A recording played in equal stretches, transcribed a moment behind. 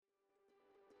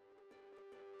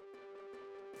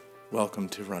Welcome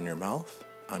to Run Your Mouth.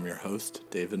 I'm your host,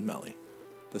 David Melly.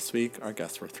 This week, our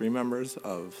guests were three members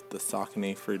of the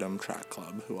Saucony Freedom Track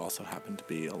Club, who also happen to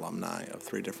be alumni of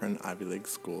three different Ivy League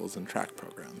schools and track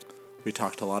programs. We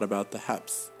talked a lot about the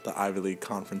HEPS, the Ivy League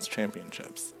Conference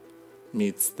Championships,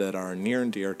 meets that are near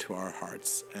and dear to our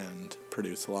hearts and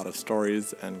produce a lot of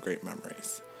stories and great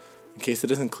memories. In case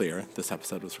it isn't clear, this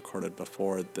episode was recorded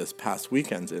before this past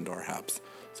weekend's indoor HEPS,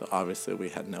 so obviously we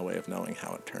had no way of knowing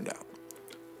how it turned out.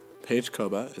 Paige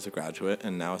Koba is a graduate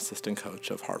and now assistant coach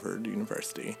of Harvard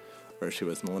University, where she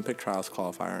was an Olympic trials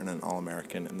qualifier and an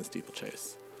All-American in the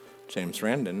steeplechase. James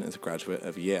Randon is a graduate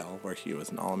of Yale, where he was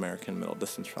an All-American middle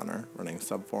distance runner, running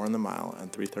sub-4 in the mile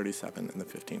and 3:37 in the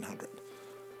 1500.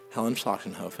 Helen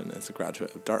Schlachtenhofen is a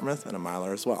graduate of Dartmouth and a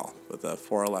miler as well, with a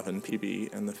 4:11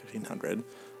 PB in the 1500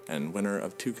 and winner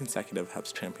of 2 consecutive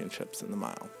HEPS championships in the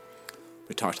mile.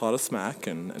 We talked a lot of smack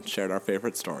and shared our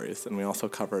favorite stories, and we also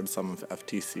covered some of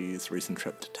FTC's recent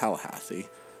trip to Tallahassee,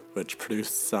 which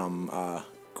produced some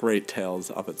great tales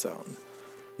of its own.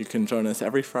 You can join us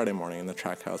every Friday morning in the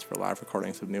Track House for live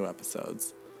recordings of new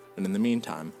episodes. And in the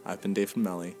meantime, I've been David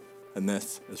Melly, and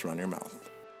this is Run Your Mouth.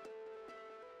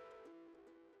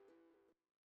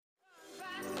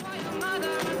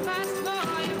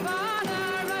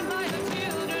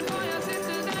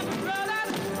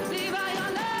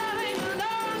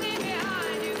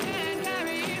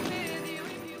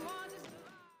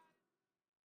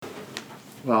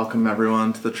 Welcome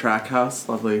everyone to the Track House.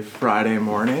 Lovely Friday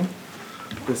morning.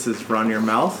 This is Run Your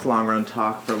Mouth, long run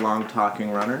talk for long talking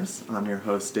runners. I'm your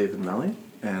host David Melly,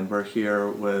 and we're here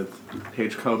with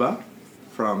Paige Koba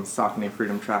from Saucony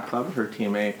Freedom Track Club, her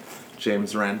teammate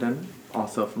James Randon,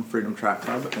 also from Freedom Track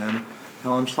Club, and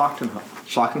Helen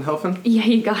Schlachtenhofen? Yeah,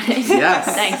 you got it.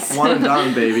 Yes. Thanks. One and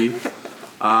done, baby.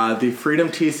 The Freedom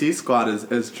TC squad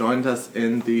has joined us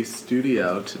in the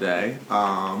studio today.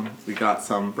 We got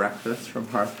some breakfast from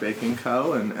Hearth Baking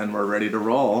Co. and we're ready to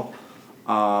roll.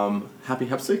 Happy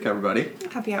HEPS Week, everybody.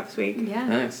 Happy HEPS Week. Yeah.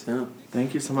 Thanks, yeah.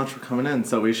 Thank you so much for coming in.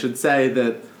 So we should say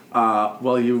that,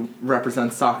 you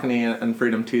represent Saucony and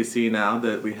Freedom TC now,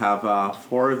 that we have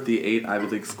 4 of the 8 Ivy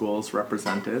League schools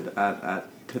represented at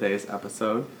today's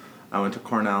episode. I went to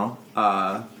Cornell.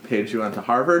 Paige, you went to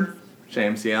Harvard.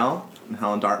 James Yale. And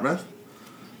Helen Dartmouth.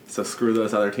 So screw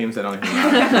those other teams, they don't even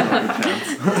have a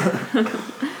chance.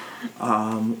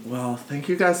 Well, thank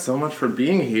you guys so much for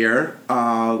being here.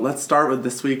 Let's start with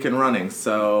this week in running.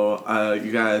 So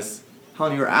you guys,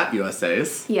 Helen, you were at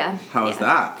USA's. Yeah. How was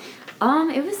that?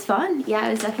 It was fun. Yeah,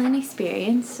 it was definitely an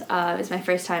experience. It was my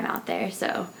first time out there,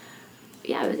 so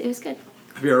yeah, it was good.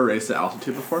 Have you ever raced at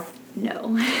altitude before?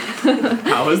 No.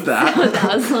 How was that? So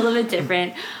that was a little bit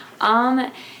different.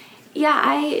 Yeah,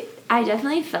 I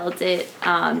definitely felt it,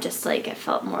 just like I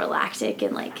felt more lactic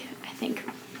and like I think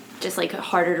just like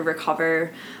harder to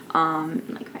recover,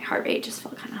 like my heart rate just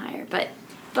felt kind of higher,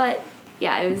 but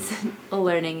yeah, it was a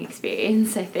learning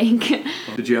experience, I think.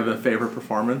 Did you have a favorite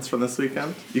performance from this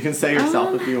weekend? You can say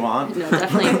yourself if you want. No,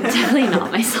 definitely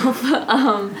not myself.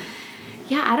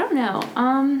 Yeah, I don't know.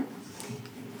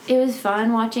 It was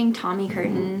fun watching Tommy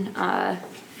Curtin,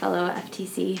 fellow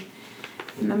FTC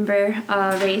member,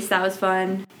 race. That was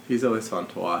fun. He's always fun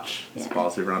to watch. He's a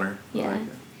ballsy runner. Yeah. I like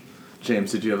it.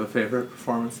 James, did you have a favorite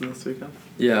performance in this weekend?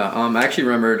 Yeah, I actually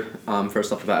remembered,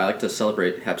 first off the bat, I like to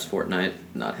celebrate HEPS Fortnight,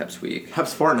 not HEPS Week.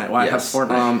 HEPS Fortnight. Why yes. HEPS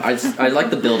Fortnight? I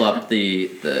like to build up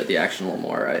the action a little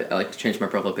more. I like to change my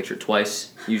profile picture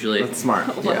twice, usually. That's smart.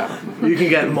 Yeah. You can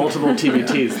get multiple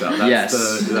TBTs, though.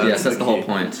 That's the whole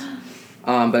point.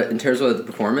 But in terms of the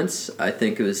performance, I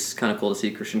think it was kind of cool to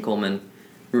see Christian Coleman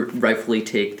rightfully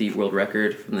take the world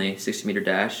record from the 60-meter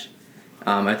dash.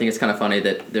 I think it's kind of funny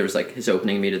that there was like his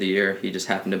opening meet of the year. He just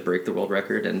happened to break the world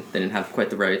record, and they didn't have quite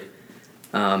the right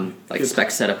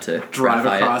spec setup to drive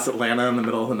across it. Atlanta in the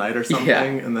middle of the night or something, yeah.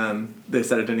 And then they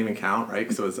said it didn't even count, right?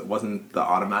 Because it wasn't the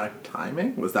automatic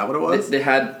timing. Was that what it was? It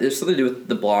was something to do with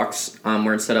the blocks.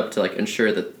 Were set up to like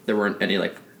ensure that there weren't any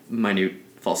like minute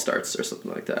false starts or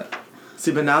something like that.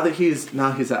 See, but now he's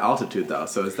at altitude though,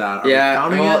 so is that we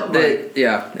counting it?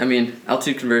 Yeah, I mean,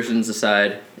 altitude conversions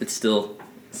aside, it's still.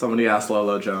 Somebody asked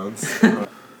Lolo Jones.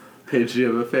 Paige, do you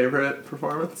have a favorite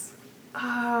performance?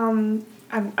 I'm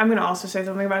going to also say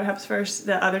something about HEPS first.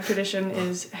 The other tradition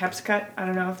is HEPS cut. I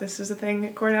don't know if this is a thing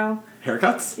at Cornell.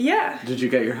 Haircuts? Yeah. Did you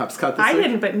get your HEPS cut this week? I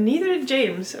didn't, but neither did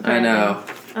James, apparently. I know.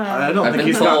 I don't think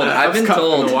he's gotten a HEPS cut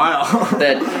in a while.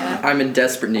 That I'm in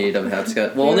desperate need of a HEPS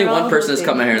cut. Well, only one person has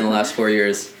cut my hair in the last 4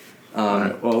 years.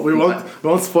 Right, well, we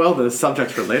won't spoil the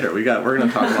subject for later. We're going to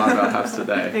talk a lot about HEPS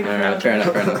today. All right, fair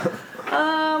enough.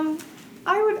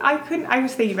 I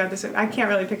was thinking about this. I can't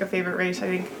really pick a favorite race. I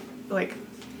think, like,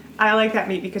 I like that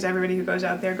meet because everybody who goes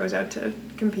out there goes out to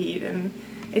compete, and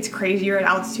it's crazy. You're at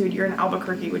altitude. You're in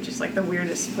Albuquerque, which is like the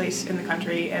weirdest place in the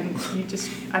country, and you just,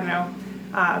 I don't know,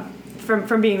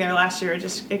 from being there last year,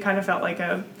 it kind of felt like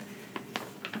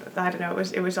I don't know,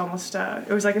 it was almost, it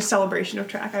was like a celebration of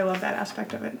track. I love that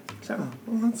aspect of it. So. Oh,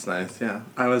 well, that's nice, yeah.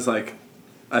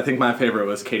 I think my favorite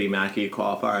was Katie Mackey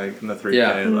qualifying in the 3K.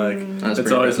 Yeah. It's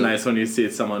always nice when you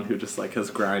see someone who just, like, has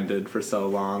grinded for so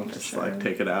long, just, like,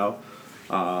 take it out.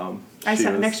 I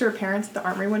sat next to her parents at the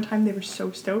Armory one time. They were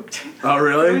so stoked. Oh,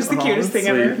 really? It was the cutest thing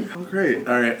ever. Oh, great.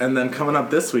 All right, and then coming up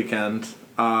this weekend,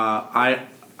 I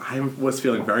was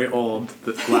feeling very old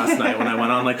last night when I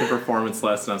went on, like, the performance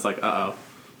list, and I was like, uh-oh.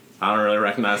 I don't really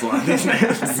recognize a lot of these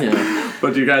names. Yeah.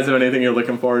 But do you guys have anything you're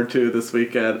looking forward to this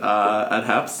week at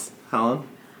HEPS, Helen?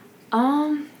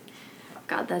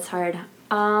 God, that's hard.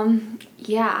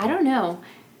 Yeah, I don't know.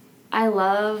 I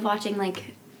love watching,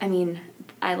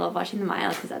 I love watching the mile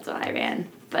because that's what I ran.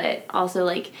 But also,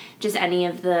 like, just any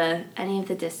of the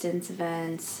distance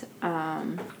events.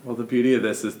 Well, the beauty of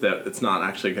this is that it's not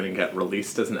actually going to get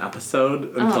released as an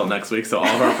episode until next week, so all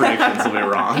of our predictions will be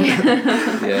wrong.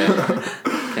 Yeah.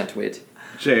 Can't wait.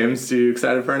 James, are you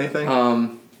excited for anything?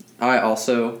 I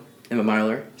also am a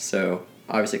miler, so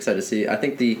obviously excited to see. I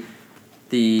think the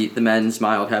men's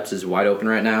mile at HEPS is wide open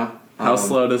right now. How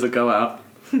slow does it go out?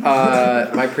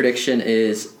 My prediction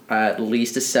is at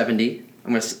least a 70.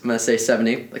 I'm gonna say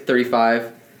 70, like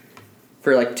 35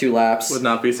 for like 2 laps. Would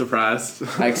not be surprised.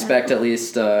 I expect at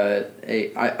least a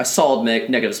solid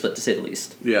negative split, to say the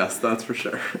least. Yes, that's for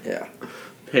sure. Yeah.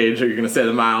 Paige, are you gonna say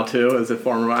the mile too as a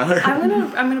former miler? I'm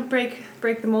gonna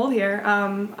break the mold here.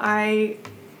 I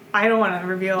don't want to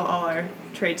reveal all our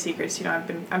trade secrets. You know,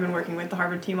 I've been working with the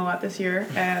Harvard team a lot this year,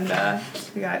 and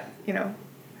we got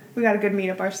a good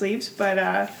meet up our sleeves.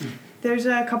 But there's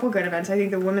a couple good events. I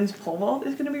think the women's pole vault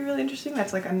is going to be really interesting.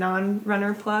 That's like a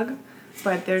non-runner plug,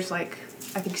 but there's like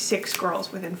I think 6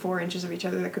 girls within 4 inches of each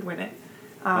other that could win it.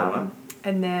 Wow.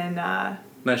 And then.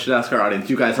 And I should ask our audience,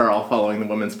 you guys are all following the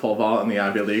women's pole vault in the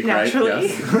Ivy League, naturally. right?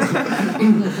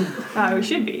 Yes. We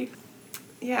should be.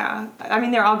 Yeah. I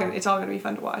mean, they're all good. It's all going to be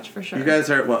fun to watch, for sure. You guys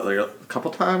are, what, like a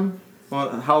couple time?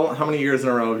 Well, how many years in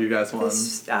a row have you guys won?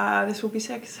 This will be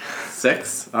 6.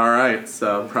 6? All right,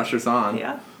 so pressure's on.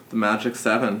 Yeah. The Magic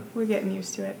 7. We're getting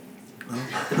used to it.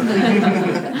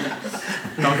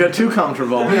 Don't get too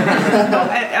comfortable.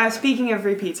 Speaking of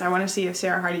repeats, I want to see if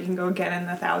Sarah Hardy can go again in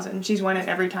the 1,000. She's won it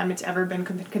every time it's ever been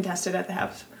contested at the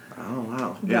HEPS. Oh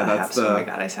wow! Yeah, that's HEPS. Oh my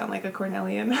god, I sound like a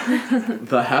Cornellian.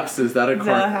 The HEPS, is that a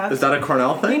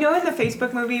Cornell thing? You know, in the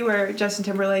Facebook movie where Justin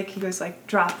Timberlake, he goes like,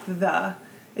 "Drop the."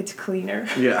 It's cleaner.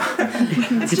 Yeah.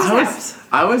 It's just HEPS.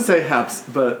 I would say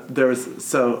HEPS, but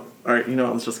all right, you know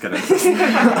what, let's just get into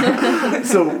this.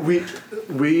 So we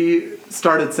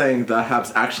started saying the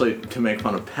HEPS actually to make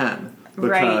fun of Penn.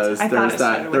 Because right.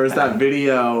 there was that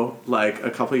video like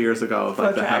a couple years ago of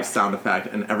like the track. HEPS sound effect,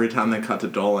 and every time they cut to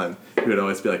Dolan, he would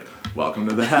always be like, "Welcome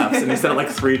to the HEPS," and he said it like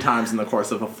 3 times in the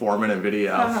course of a 4-minute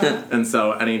video. And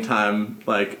so anytime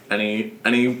like any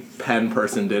Penn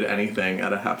person did anything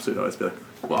at a HEPS, we'd always be like,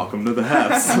 "Welcome to the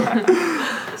HEPS."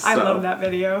 I love that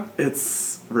video.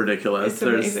 It's ridiculous. It's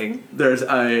amazing. There's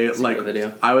a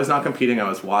video. I was not competing, I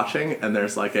was watching, and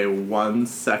there's like a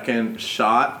 1-second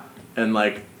shot, and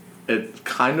like it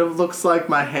kind of looks like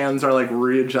my hands are like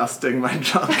readjusting my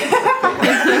junk.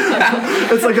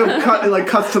 It's like a cut. It like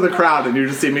cuts to the crowd, and you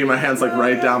just see me, my hands like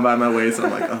right down by my waist. And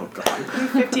I'm like, oh god.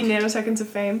 15 nanoseconds of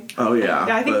fame. Oh yeah.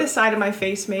 Yeah, I think the side of my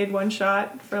face made one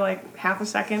shot for like half a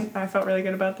second. I felt really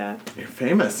good about that. You're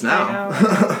famous now. I know.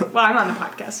 Well, I'm on the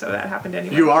podcast, so that happened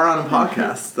anyway. You are on a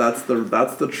podcast. That's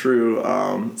the true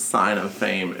sign of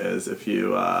fame, is if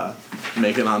you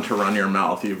make it onto Run Your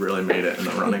Mouth, you've really made it in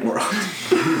the running world.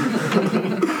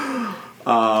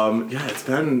 Yeah,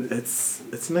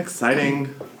 it's an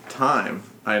exciting time.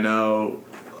 I know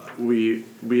we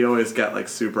always get like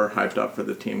super hyped up for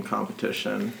the team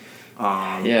competition.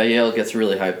 Yeah, Yale gets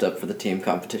really hyped up for the team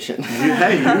competition.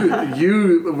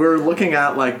 We're looking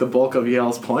at like the bulk of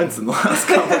Yale's points in the last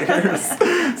couple of years,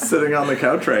 sitting on the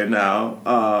couch right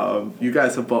now. You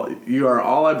guys you are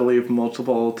all, I believe,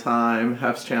 multiple-time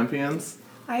HEPS champions.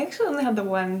 I actually only had the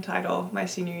one title my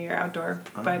senior year outdoor,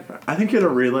 but I think you had a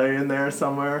relay in there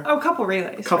somewhere. Oh, a couple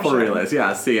relays. Relays,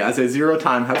 yeah. See, as a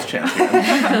 0-time HEPS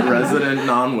champion, resident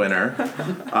non-winner,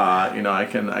 I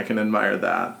can admire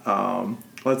that.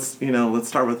 Let's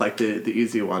start with like the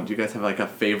easy one. Do you guys have like a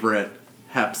favorite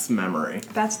HEPS memory?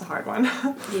 That's the hard one.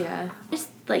 Yeah. Just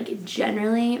like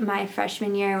generally my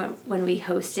freshman year when we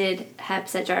hosted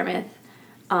HEPS at Dartmouth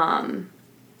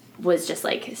was just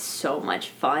like so much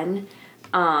fun.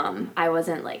 I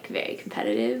wasn't like very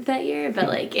competitive that year, but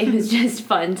like it was just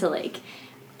fun to like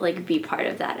be part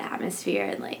of that atmosphere,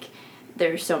 and like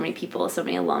there were so many people, so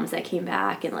many alums that came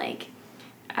back, and like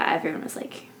everyone was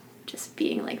like just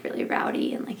being like really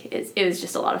rowdy, and like it was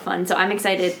just a lot of fun. So I'm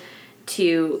excited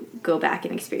to go back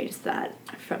and experience that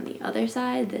from the other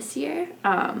side this year.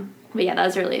 But yeah, that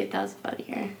was a fun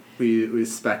year. We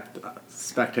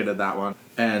spectated that one,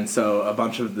 and so a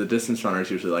bunch of the distance runners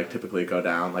usually like typically go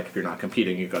down. Like if you're not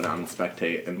competing, you go down and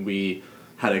spectate. And we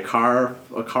had a car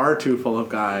or two full of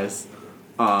guys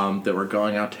that were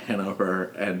going out to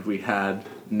Hanover, and we had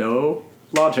no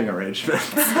lodging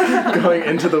arrangements going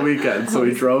into the weekend. So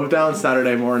we drove down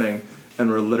Saturday morning, and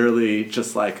we're literally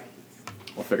just like,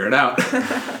 we'll figure it out.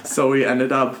 So we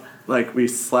ended up, like, we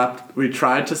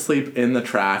tried to sleep in the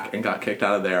track and got kicked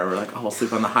out of there. We're like, oh, we'll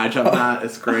sleep on the high jump mat,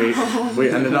 it's great. We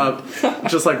ended up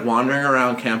just like wandering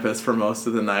around campus for most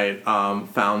of the night,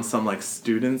 found some like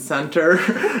student center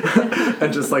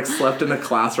and just like slept in a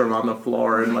classroom on the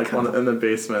floor in like in the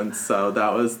basement. So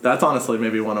that's honestly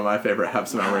maybe one of my favorite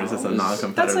HEPS memories as a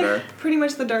non-competitor. That's like pretty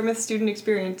much the Dartmouth student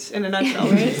experience in a nutshell,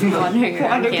 right? Wandering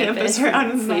around campus,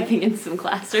 around sleeping in some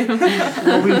classroom.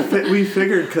 Well, we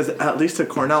figured, because at least at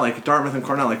Cornell, like Dartmouth and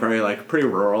Cornell, like very like pretty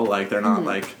rural, like they're not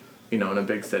like, you know, in a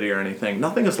big city or anything.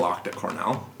 Nothing is locked at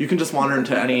Cornell. You can just wander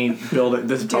into any building.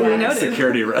 This is probably a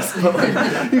security risk, but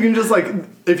like you can just like,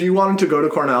 if you wanted to go to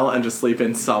Cornell and just sleep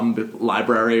in some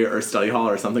library or study hall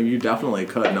or something, you definitely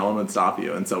could. No one would stop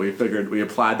you. And so we figured, we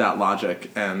applied that logic,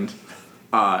 and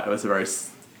it was a very,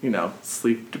 you know,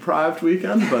 sleep deprived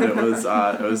weekend, but it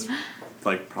was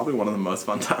like probably one of the most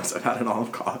fun times I've had in all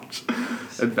of college.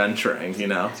 Adventuring, you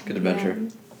know. It's a good adventure. Yeah.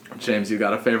 James, you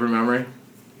got a favorite memory?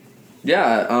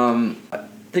 Yeah,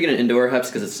 thinking of indoor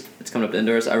HEPS because it's coming up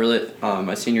indoors. I really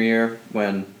my senior year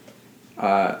when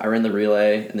I ran the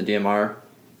relay in the DMR.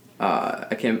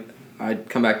 I'd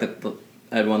come back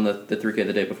I had won the 3K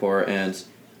the day before, and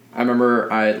I remember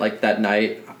that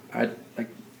night I like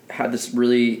had this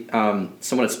really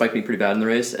someone had spiked me pretty bad in the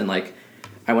race, and like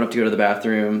I went up to go to the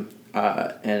bathroom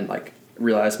and like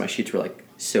realized my sheets were like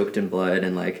soaked in blood,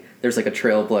 and like there's like a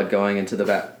trail of blood going into the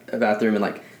bathroom, and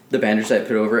like the bandage that I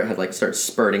put over it had like started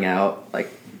spurting out like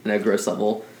in a gross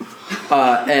level,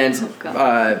 and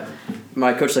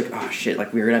my coach was like, oh shit,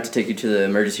 like we're gonna have to take you to the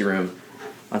emergency room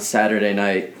on Saturday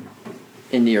night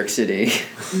in New York City.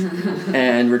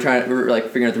 And we're like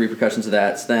figuring out the repercussions of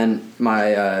that. So then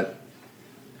my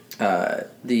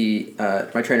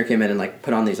my trainer came in and like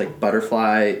put on these like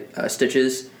butterfly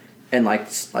stitches and like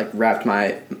wrapped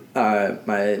my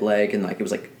my leg, and like it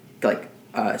was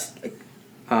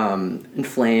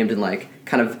inflamed and like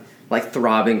kind of like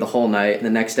throbbing the whole night. And the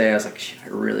next day I was like, shit, I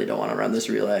really don't want to run this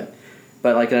relay,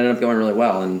 but like it ended up going really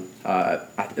well, and I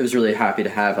was really happy to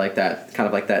have like that kind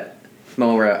of like that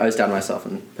moment where I was down to myself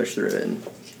and pushed through it. And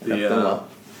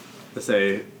as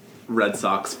a Red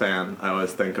Sox fan, I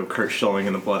always think of Kurt Schilling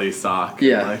in a bloody sock.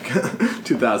 Yeah. Like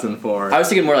 2004. I was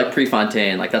thinking more like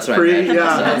Prefontaine, like that's what I meant.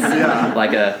 Yeah.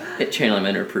 Like a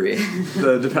Channelerman or Pre.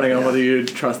 Depending on whether you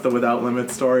trust the Without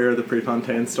Limits story or the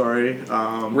Prefontaine story.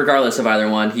 Regardless of either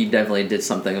one, he definitely did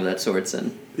something of that sorts,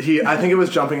 and I think it was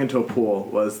jumping into a pool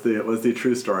was the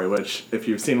true story, which if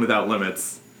you've seen Without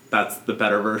Limits, that's the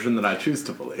better version that I choose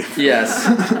to believe. Yes.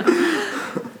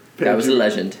 That was a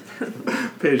legend.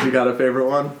 Paige, you got a favorite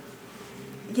one?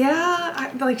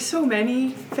 Yeah, like so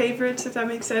many favorites, if that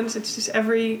makes sense. It's just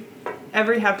every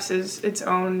HEPS is its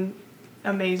own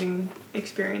amazing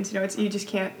experience. You know,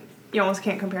 you almost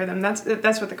can't compare them. That's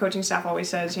what the coaching staff always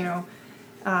says. You know,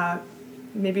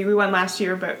 maybe we won last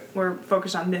year, but we're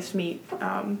focused on this meet,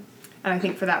 and I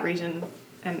think for that reason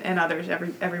and others,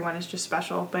 everyone is just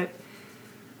special. But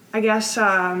I guess.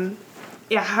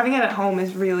 Yeah, having it at home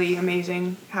is really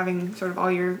amazing. Having sort of all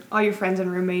your friends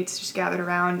and roommates just gathered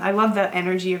around. I love the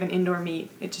energy of an indoor meet.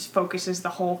 It just focuses the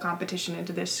whole competition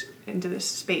into this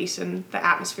space, and the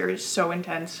atmosphere is so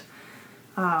intense.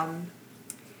 I'm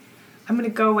gonna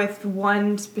go with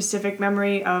one specific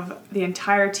memory of the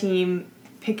entire team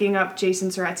picking up Jason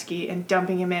Zaretsky and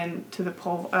dumping him into the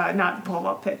not the pole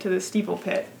vault pit, to the steeple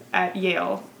pit at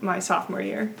Yale my sophomore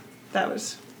year. That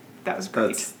was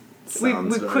great. We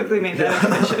quickly made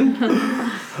that admission.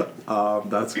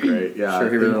 That's great. Yeah, sure,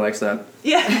 he really likes that.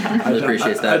 Yeah, I really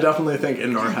appreciates that. I definitely think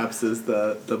indoor HEPS is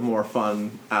the more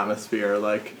fun atmosphere.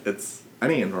 Like it's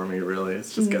any indoor meet really. It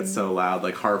just gets so loud.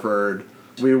 Like Harvard,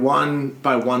 we won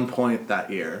by 1 point that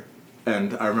year,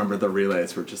 and I remember the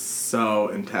relays were just so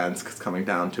intense because coming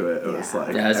down to it, it was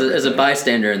like as a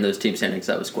bystander in those team standings,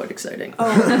 that was quite exciting.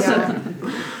 Oh yeah.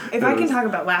 If I can talk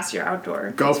about last year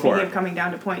outdoor, go for speaking it. of coming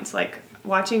down to points, like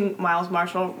watching Miles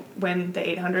Marshall win the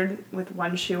 800 with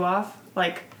one shoe off,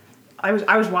 like, I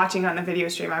was watching on the video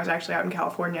stream. I was actually out in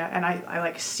California, and I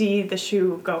like see the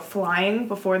shoe go flying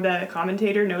before the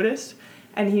commentator noticed,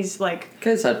 and he's like,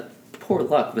 Guys had poor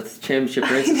luck with championship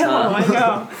races. I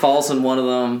know. Falls in one of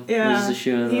them, Yeah, loses a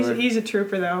shoe in another. he's a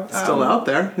trooper though. Still out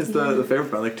there. He's the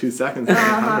favorite by like 2 seconds.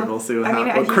 We'll see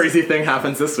what crazy thing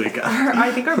happens this weekend.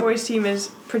 I think our boys team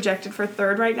is projected for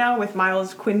third right now with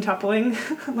Miles quintupling,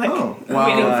 winning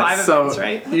 5 events,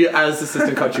 right? You, as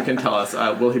assistant coach, you can tell us,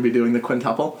 will he be doing the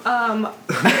quintuple? I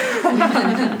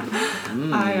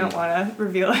don't want to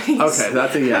reveal any. Okay,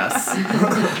 that's a yes.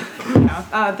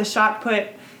 The shot put,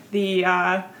 the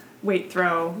weight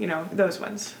throw, those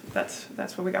ones. That's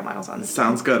what we got Miles on.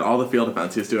 Sounds good. All the field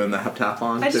events. He's doing the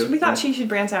heptathlon too. We thought she should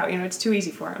branch out. It's too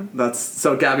easy for him.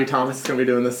 So Gabby Thomas is going to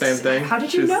be doing the same thing. How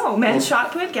did you know? Men's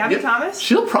shot put, Gabby Thomas?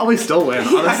 She'll probably still win,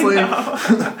 honestly. I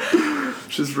know.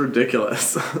 She's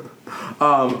ridiculous.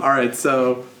 All right,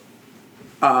 so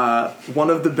one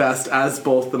of the best, as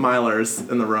both the milers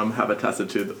in the room have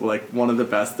attested to, like one of the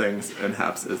best things in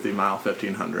Heps is the mile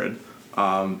 1500.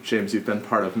 James, you've been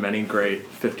part of many great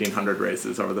 1500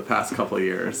 races over the past couple of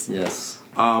years. Yes.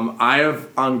 I have,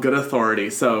 on good authority,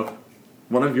 so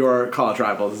one of your college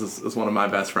rivals is one of my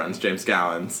best friends, James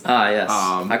Gowans. Yes.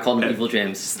 I called him Evil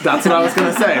James. That's what I was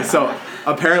going to say. So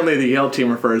apparently the Yale team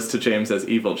refers to James as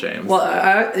Evil James.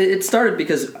 Well, it started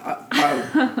because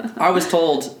I was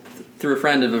told through a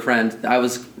friend of a friend I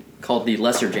was called the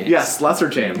Lesser James. Yes, Lesser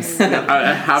James.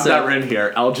 I have that written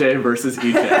here. LJ versus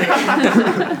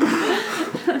EJ.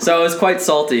 So I was quite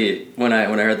salty when I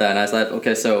heard that, and I thought,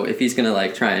 okay, so if he's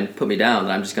gonna try and put me down,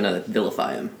 then I'm just gonna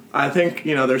vilify him. I think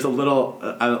there's a little.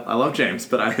 I love James,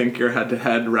 but I think your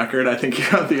head-to-head record. I think you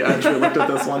have the edge. We looked at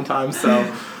this one time, so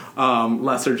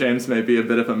Lesser James may be a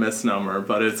bit of a misnomer,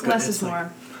 but it's less is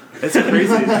more. It's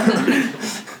crazy.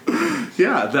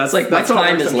 Yeah, that's like my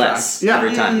time is less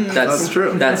every time. That's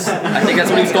true. I think that's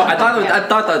what he was going. I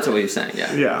thought that's what he was saying.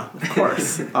 Yeah. Yeah, of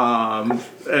course.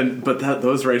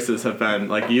 Those races have been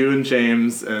like you and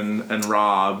James and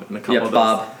Rob and a couple of those.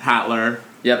 Bob Hatler.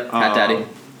 Yep, Hat Daddy.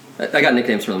 I got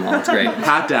nicknames from them all. It's great.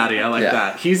 Hat Daddy, I like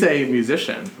that. He's a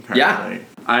musician, apparently.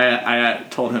 Yeah. I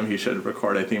told him he should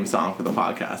record a theme song for the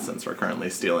podcast since we're currently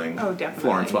stealing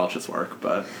Florence Welch's work,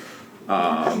 but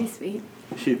that'd be sweet.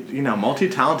 He,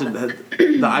 multi-talented.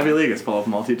 The Ivy League is full of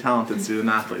multi-talented student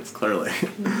athletes. Clearly,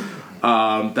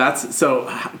 that's so.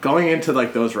 Going into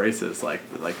those races, like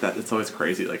that, it's always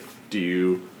crazy. Like, do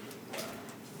you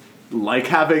like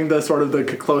having the sort of the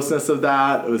closeness of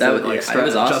that? Was it was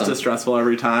awesome. Just as stressful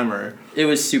every time, or it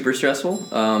was super stressful.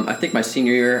 I think my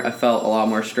senior year, I felt a lot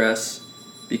more stress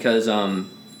because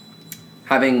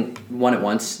having won it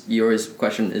once, you always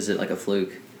question, is it like a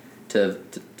fluke to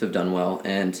have done well?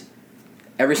 And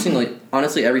every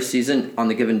season on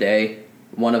the given day,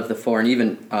 one of the four, and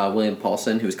even William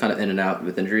Paulson, who was kind of in and out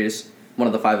with injuries, one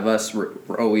of the 5 of us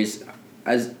were always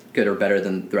as good or better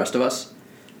than the rest of us.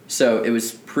 So it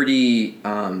was pretty,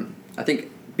 I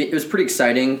think it was pretty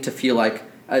exciting to feel like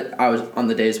I was on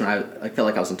the days when I felt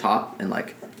like I was on top and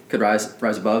could rise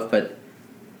above, but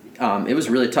it was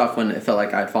really tough when it felt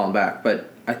like I'd fallen back.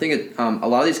 But I think a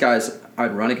lot of these guys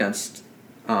I'd run against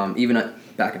even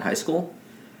back in high school.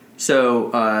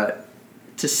 So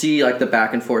to see the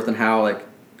back and forth and how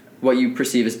what you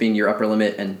perceive as being your upper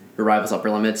limit and your rival's upper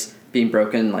limits being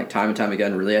broken time and time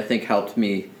again really I think helped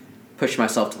me push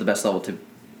myself to the best level to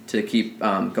keep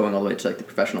going all the way to the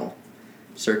professional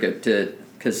circuit,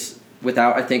 because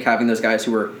without I think having those guys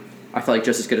who were I felt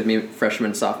just as good as me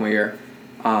freshman and sophomore year.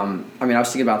 I was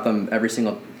thinking about them every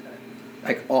single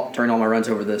during all my runs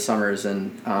over the summers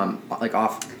and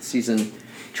off season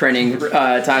training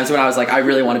times when I was I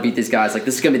really want to beat these guys.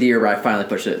 This is gonna be the year where I finally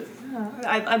push it.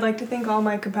 I'd like to thank all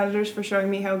my competitors for showing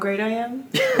me how great I am.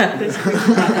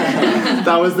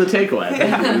 That was the takeaway.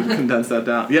 Yeah. You condensed that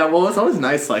down. Yeah, well, it's always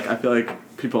nice. I feel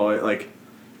like people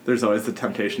there's always the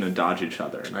temptation to dodge each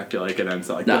other, and I feel like it ends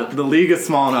the league is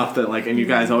small enough that and you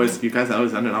guys always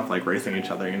ended up no each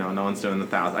other. No one's doing the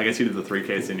 1,000. I guess you did the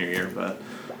 3K senior year, but.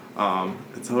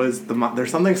 It's always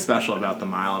there's something special about the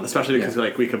mile, and especially because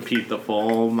we compete the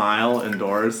full mile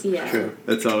indoors. Yeah, true.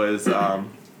 It's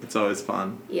always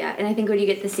fun. Yeah, and I think when you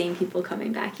get the same people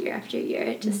coming back year after year,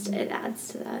 it adds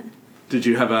to that. Did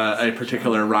you have a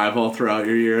particular rival throughout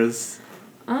your years?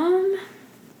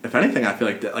 If anything, I feel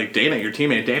like Dana, your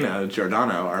teammate Dana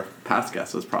Giordano, our past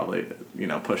guest, was probably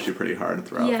pushed you pretty hard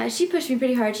throughout. Yeah, she pushed me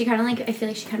pretty hard. She kind of I feel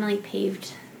like she kind of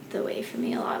paved the way for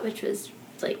me a lot, which was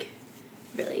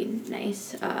really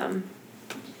nice.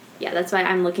 That's why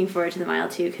I'm looking forward to the mile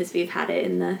too, because we've had it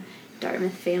in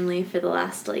Dartmouth family for the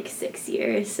last 6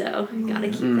 years, so gotta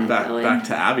keep that going. Back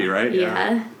to Abby, right?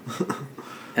 Yeah.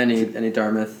 Any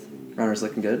Dartmouth runners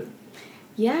looking good?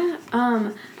 Yeah,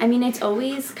 I mean, it's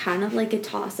always kind of like a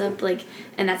toss-up,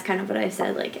 and that's kind of what I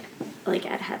said,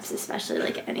 at HEPS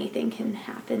especially, anything can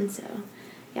happen, so,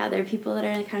 yeah, there are people that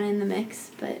are kind of in the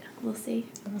mix, but we'll see.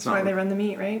 That's why they run the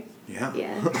meet, right? Yeah.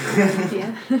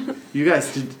 Yeah. You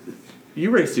guys, you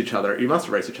raced each other, you must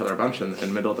have raced each other a bunch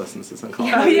in middle distances in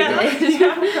college. Oh, yeah.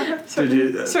 Did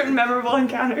you, certain memorable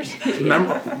encounters.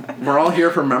 we're all here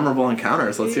for memorable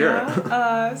encounters. Let's hear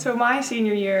it. So my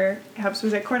senior year, HEPS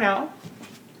was at Cornell.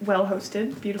 Well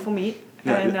hosted, beautiful meet.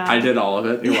 Yeah, And, I did all of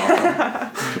it. You're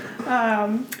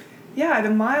welcome. the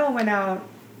mile went out.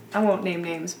 I won't name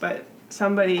names, but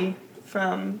somebody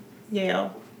from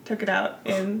Yale took it out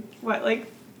in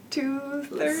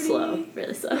 2:30. Slow,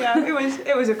 really slow. Yeah,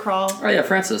 it was a crawl. Oh yeah,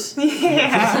 Francis.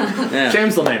 Yeah. Yeah.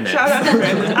 James will name names. Shout out to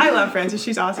Francis. I love Francis.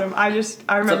 She's awesome. I remember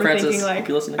What's up, Francis? thinking Hope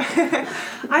you listening?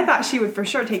 I thought she would for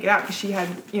sure take it out because she had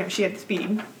the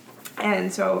speed.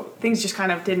 And so things just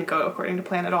kind of didn't go according to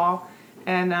plan at all.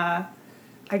 And I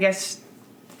guess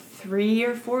 3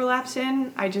 or 4 laps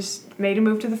in, I just made a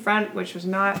move to the front, which was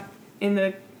not in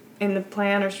the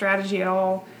plan or strategy at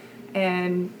all.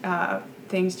 And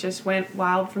things just went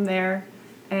wild from there.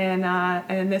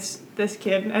 And this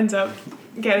kid ends up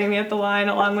getting me at the line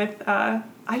along with I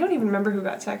don't even remember who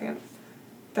got second.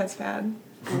 That's bad.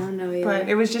 I don't know either. But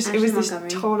it was this Montgomery,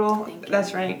 total. I think.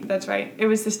 That's right. It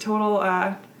was this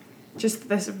total. Just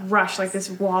this rush, this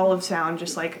wall of sound,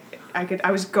 just I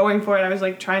was going for it. I was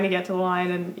trying to get to the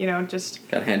line, and just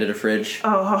Got handed a fridge.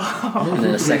 oh And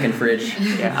then a second fridge.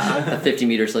 yeah. 50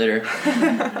 meters later.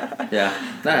 Yeah,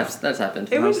 that's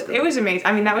happened. It was amazing.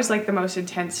 I mean, that was the most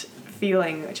intense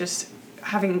feeling, just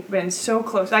having been so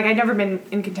close. I'd never been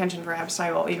in contention for HEPS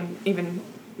title, even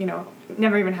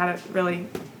never even had it really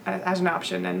as an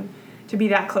option, and to be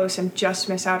that close and just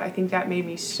miss out, I think that made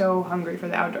me so hungry for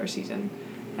the outdoor season.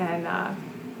 And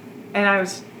that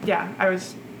was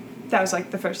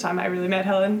the first time I really met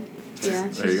Helen. Yeah.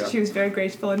 There you go. She was very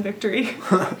graceful in victory.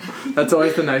 That's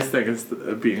always the nice thing is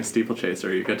being a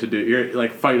steeplechaser. You get to you're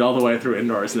fight all the way through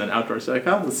indoors, and then outdoors you're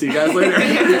we'll see you guys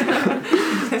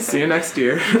later. See you next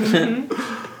year. Mm-hmm.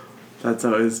 That's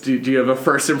always. Do you have a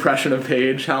first impression of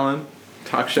Paige, Helen?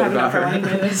 Talk shit about her.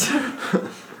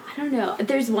 I don't know.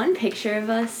 There's one picture of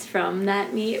us from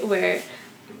that meet where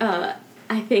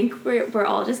I think we're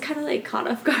all just kind of caught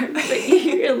off guard, but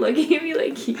you're looking at me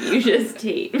you just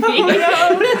hate me. Oh,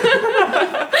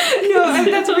 no, and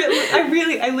that's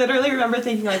really, I literally remember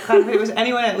thinking God, if it was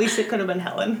anyone, at least it could have been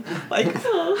Helen.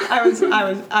 I was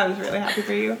really happy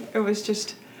for you. It was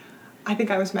just, I think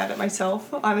I was mad at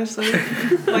myself, honestly.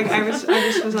 I just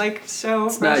was so.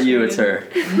 It's not you, it's her.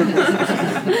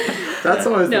 That's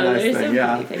always the nice thing.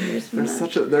 Yeah,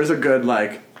 there's a good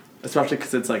especially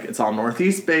because it's all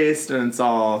Northeast based and it's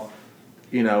all,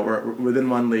 we're within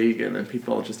one league and then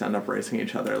people just end up racing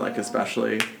each other.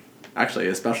 Especially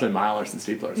milers and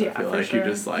steeplers. Yeah, I feel for sure. you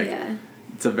just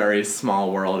it's a very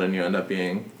small world and you end up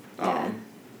being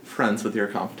friends with your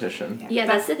competition. Yeah,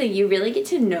 that's the thing. You really get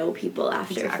to know people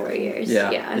after 4 years.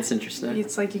 Yeah, it's interesting.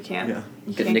 It's you can't. Yeah.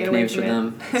 You Get can't nicknames get for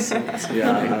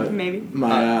away them. Maybe.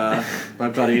 My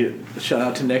buddy, shout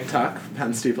out to Nick Tuck,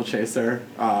 Penn Steeplechaser.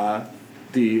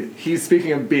 He's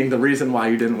speaking of being the reason why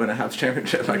you didn't win a HEPS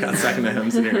championship. I got second to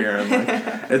him senior year,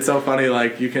 and it's so funny.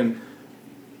 You can,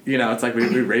 it's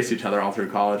we raced each other all through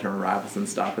college and rivals and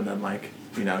stuff, and then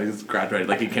he's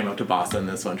graduated. He came up to Boston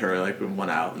this winter. We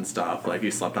went out and stuff.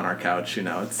 He slept on our couch.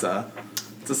 It's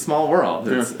a small world.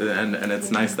 It's, and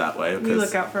it's nice that way. We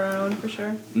look out for our own for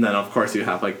sure. And then of course you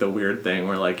have the weird thing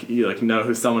where you know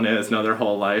who someone is, know their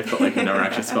whole life, but you've never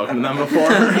actually spoken to them before.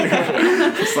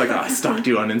 Just I stalked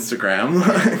you on Instagram.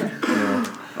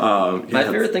 My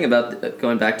favorite thing about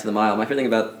going back to the mile, my favorite thing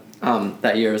about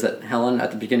that year was that Helen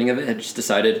at the beginning of it had just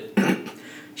decided,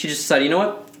 you know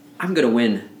what, I'm gonna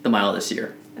win the mile this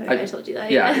year. I told you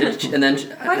that. Yeah, and then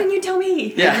Why didn't you tell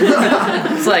me?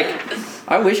 Yeah, it's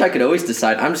I wish I could always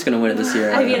decide I'm just gonna win it this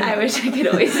year. I mean, I wish I could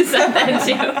always decide that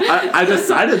too. I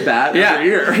decided that every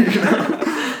year.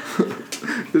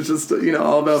 It's just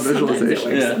all about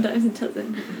visualization. Sometimes it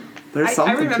doesn't.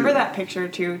 I remember that picture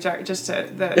too. Just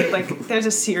there's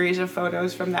a series of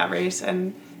photos from that race,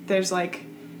 and there's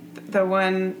the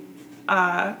one.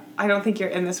 I don't think you're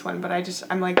in this one, but I'm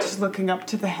just looking up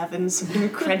to the heavens,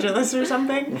 incredulous or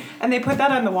something. And they put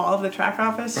that on the wall of the track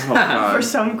office for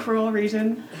some cruel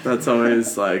reason. That's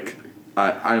always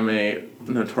I'm a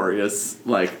notorious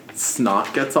like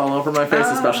snot gets all over my face,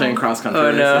 especially in cross country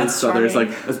Oh, no. races. So there's like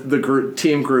the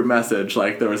team group message.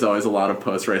 Like there was always a lot of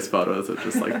post race photos of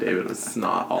just like David with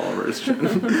snot all over his chin.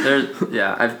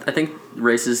 I think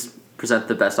races present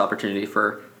the best opportunity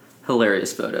for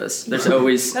hilarious photos. There's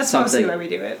always That's something. mostly why we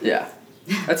do it.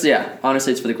 Yeah,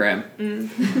 honestly, it's for the gram.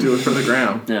 Do it for the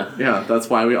gram. Yeah. That's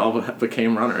why we all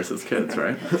became runners as kids,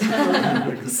 right?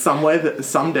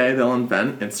 Someday they'll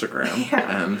invent Instagram,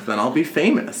 and then I'll be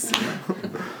famous.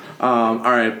 All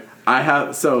right, I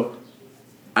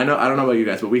don't know about you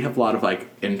guys, but we have a lot of like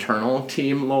internal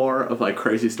team lore of like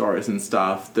crazy stories and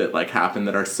stuff that like happen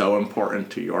that are so important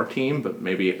to your team, but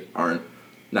maybe aren't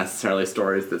necessarily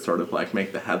stories that sort of like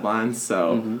make the headlines.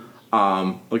 So.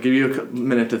 I'll give you a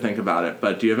minute to think about it,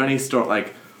 but do you have any story,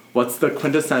 like, what's the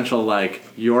quintessential, like,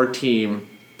 your team,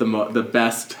 the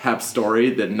best HEP story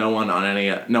that no one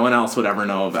else would ever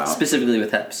know about? Specifically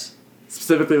with HEPs.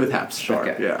 Specifically with HEPs, sure,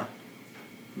 Okay. yeah.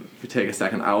 If you take a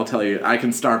second, I will tell you, I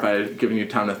can start by giving you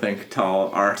time to tell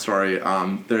our story.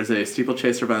 There's a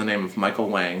steeplechaser by the name of Michael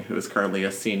Wang, who is currently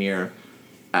a senior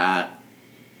at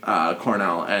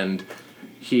Cornell, and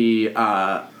he,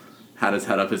 had his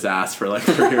head up his ass for like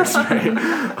 3 years straight.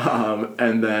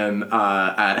 And then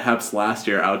at HEPS last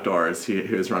year outdoors, he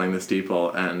was running the steeple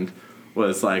and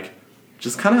was like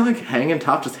just kind of like hanging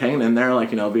tough, just hanging in there, like,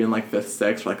 you know, being like 5th,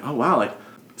 6th, like, oh wow, like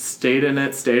stayed in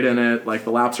it, like the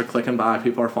laps are clicking by,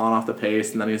 people are falling off the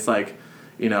pace, and then he's like,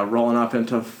 you know, rolling up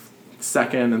into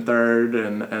 2nd and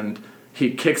 3rd, and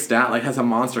he kicks down, like has a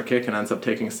monster kick and ends up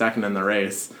taking 2nd in the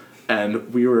race.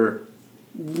 And we were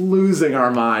losing our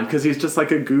mind because he's just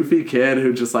like a goofy kid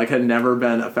who just like had never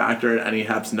been a factor at any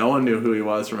HEPs. No one knew who he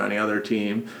was from any other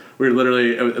team. We were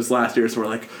literally, it was last year, so we're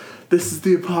like, this is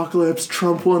the apocalypse,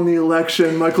 Trump won the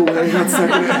election, Michael Wang got 2nd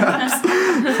at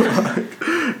HEPs.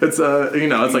 It's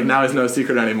it's like now it's no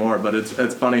secret anymore, but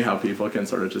it's funny how people can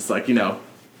sort of just like, you know,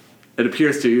 it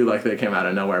appears to you like they came out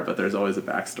of nowhere, but there's always a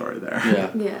backstory there.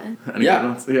 Any good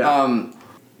ones?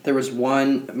 There was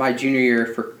one my junior year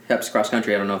for HEPS cross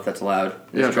country. I don't know if that's allowed.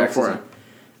 Yeah, go for it.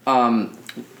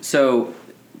 So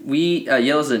we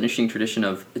Yale has an interesting tradition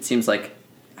of, it seems like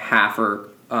half or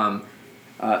a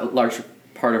large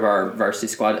part of our varsity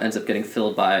squad ends up getting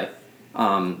filled by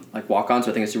like walk-ons.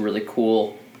 So I think it's a really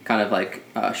cool kind of like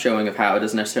showing of how it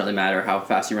doesn't necessarily matter how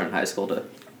fast you run in high school to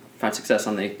find success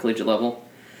on the collegiate level.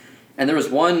 And there was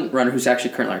one runner who's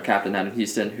actually currently our captain out in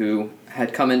Houston who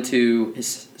had come into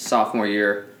his sophomore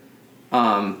year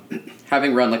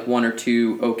having run like 1 or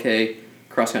 2 okay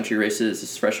cross-country races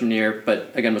his freshman year,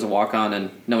 but again was a walk-on and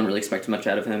no one really expected much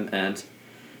out of him. And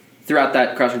throughout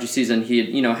that cross-country season, he had,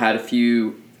 you know, had a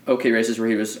few okay races where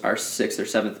he was our 6th or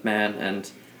 7th man and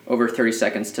over 30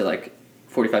 seconds to like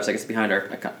 45 seconds behind our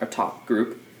top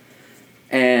group.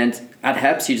 And at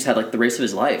HEPS, he just had like the race of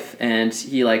his life, and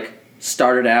he like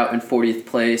started out in 40th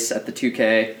place at the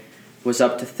 2K, was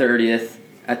up to 30th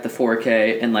at the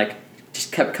 4K, and like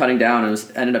just kept cutting down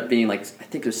and ended up being like, I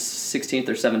think it was 16th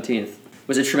or 17th.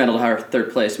 Was instrumental to our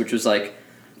 3rd place, which was like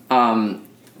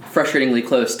frustratingly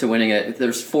close to winning it.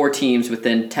 There's 4 teams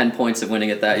within 10 points of winning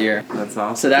it that year. That's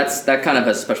awesome. So that kind of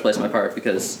has a special place in my heart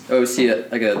because I always see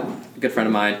it, like a good friend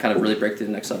of mine kind of really break through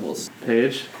the next levels.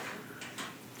 Paige?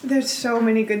 There's so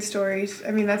many good stories.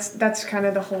 I mean, that's kind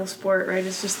of the whole sport, right?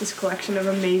 It's just this collection of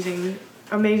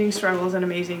amazing struggles and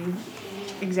amazing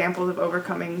examples of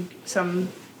overcoming some.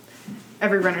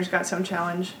 Every runner's got some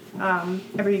challenge.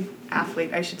 Every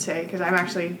athlete, I should say, because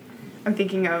I'm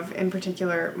thinking of, in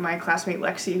particular, my classmate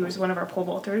Lexi, who was one of our pole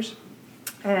vaulters.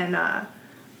 And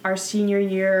our senior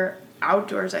year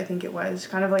outdoors, I think it was,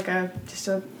 kind of like just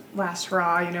a last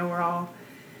hurrah, you know,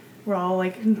 we're all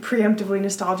like preemptively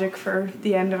nostalgic for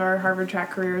the end of our Harvard track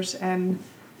careers. And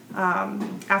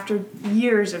after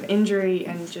years of injury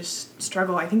and just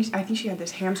struggle, I think she had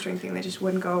this hamstring thing that just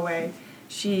wouldn't go away.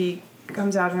 She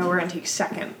comes out of nowhere and takes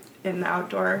 2nd in the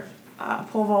outdoor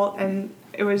pole vault, and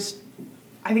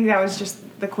I think that was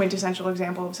just the quintessential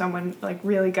example of someone like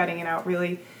really gutting it out,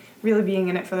 really being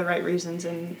in it for the right reasons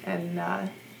and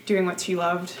doing what she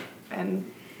loved. And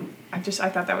I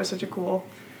thought that was such a cool,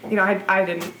 you know, I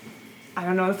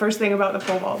don't know the first thing about the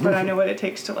pole vault, but I know what it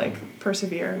takes to like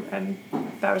persevere, and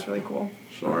that was really cool.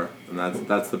 Sure, and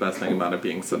that's the best thing about it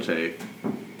being such a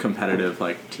competitive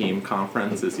like team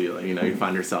conference is you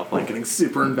find yourself like getting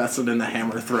super invested in the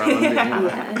hammer throw. And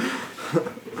being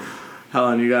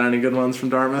Helen, you got any good ones from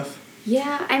Dartmouth?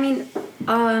 Yeah, I mean,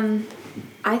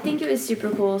 I think it was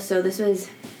super cool. So this was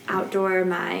outdoor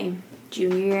my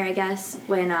junior year, I guess,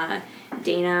 when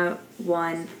Dana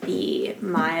won the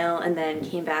mile and then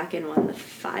came back and won the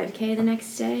 5K the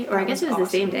next day, or I guess it was awesome. The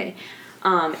same day.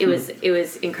 It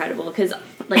was incredible because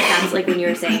like that's like when you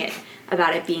were saying it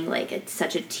about it being like it's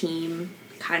such a team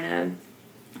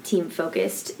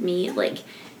focused meet. Like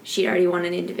she'd already won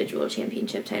an individual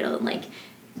championship title and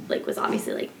like was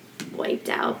obviously like wiped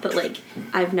out, but like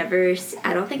I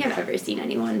don't think I've ever seen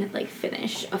anyone like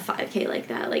finish a 5K like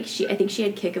that. Like I think she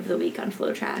had kick of the week on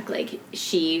Flow Track. Like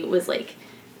she was like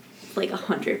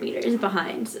 100 meters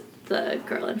behind the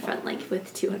girl in front, like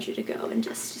with 200 to go, and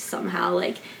just somehow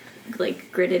like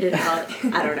gritted it out.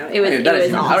 I don't know. It was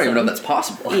awesome. I don't even know if that's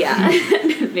possible. Yeah,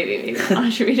 maybe not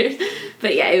 100 meters,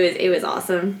 but yeah, it was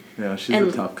awesome. Yeah, she's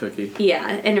a tough cookie. Yeah,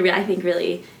 and I think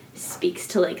really speaks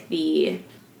to like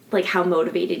how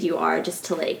motivated you are just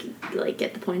to like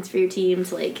get the points for your team.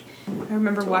 To like, I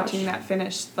remember watching that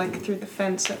finish like through the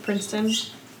fence at Princeton,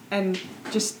 and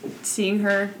just seeing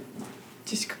her,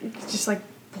 just like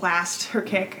blast her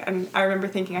kick, and I remember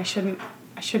thinking I shouldn't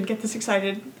get this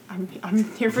excited. I'm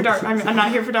here for Dartmouth. I'm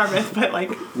not here for Dartmouth, but like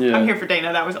I'm here for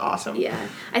Dana. That was awesome. Yeah,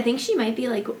 I think she might be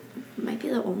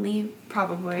the only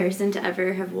probably person to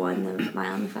ever have won the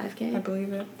mile and the 5K. I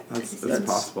believe it. That's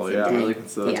possible. Yeah, Really,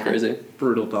 that's crazy.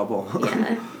 Brutal double.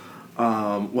 Yeah.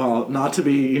 Well, not to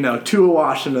be too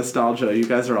awash in nostalgia, you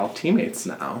guys are all teammates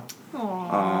now.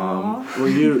 Aww. Were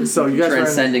you? So you guys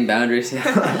Transcending boundaries.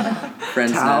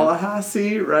 Friends now.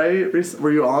 Tallahassee, right?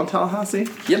 Were you all in Tallahassee?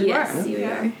 Yep. Yes, you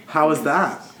are. How was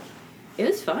that? It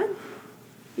was fun.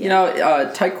 You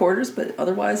know, tight quarters, but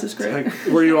otherwise it was great.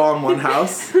 Were you all in one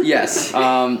house? Yes.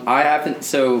 I happened.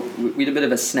 So we did a bit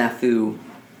of a snafu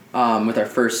with our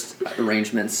first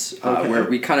arrangements, where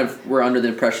we kind of were under the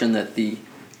impression that the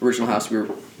original house we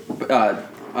thought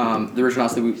we were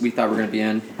going to be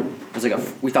in was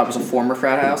we thought it was a former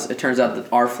frat house. It turns out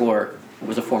that our floor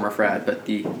was a former frat, but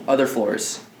the other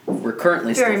floors were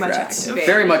currently Very still much frats. active.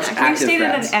 Very much We active stayed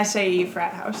frats. in an SAE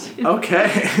frat house Okay.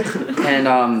 And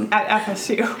at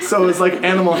FSU. So it was like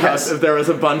Animal House Yes. if there was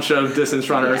a bunch of distance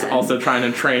runners Yeah. also trying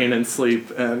to train and sleep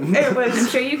and. It I'm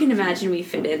was. sure you can imagine we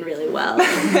fit in really well.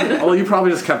 Well, you probably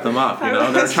just kept them up.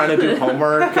 They're trying to do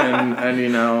homework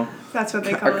and That's what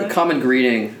they call a it. common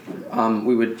greeting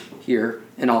we would hear,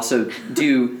 and also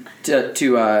do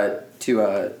to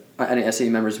any SAE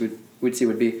members we'd see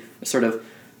would be a sort of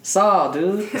 "saw,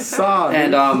 dude." Saw.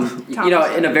 And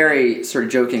in a very sort of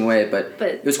joking way, but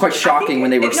it was quite shocking when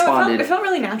they responded. It felt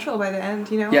really natural by the end,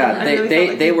 Yeah, I really felt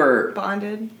like they we were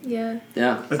bonded. Yeah.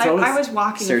 Yeah. I was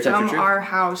walking stereotype from for true. our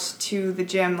house to the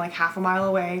gym like half a mile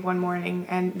away one morning,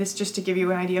 and this just to give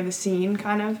you an idea of the scene,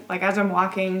 kind of like as I'm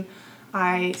walking,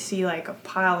 I see like a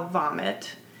pile of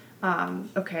vomit.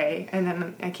 Okay, and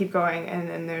then I keep going, and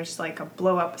then there's like a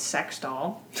blow up sex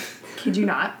doll. Kid you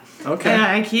not. Okay. And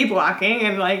I keep walking,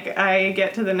 and like I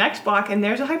get to the next block, and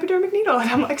there's a hypodermic needle, and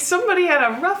I'm like, somebody had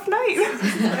a rough night.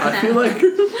 I feel like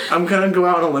I'm gonna go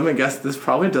out on a limb and guess this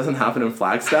probably doesn't happen in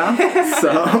Flagstaff.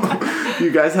 So you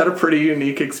guys had a pretty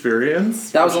unique experience.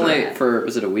 That was only for,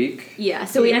 was it a week? Yeah.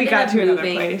 So we ended got up to another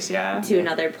moving place, yeah. to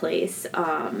another place.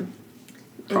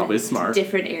 Probably in a smart.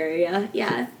 Different area.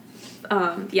 Yeah.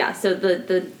 So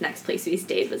the next place we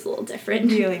stayed was a little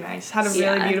different. Really nice. Had a really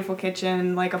Yeah. beautiful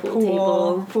kitchen, like a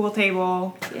Pool pool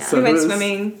table. Yeah. So We went who's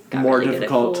swimming. Got more really good at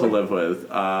difficult to pool. live with,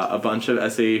 a bunch of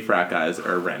SAE frat guys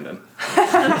or Brandon?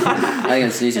 I think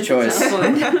it's an easy That's a choice.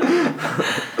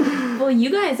 tough one. Well,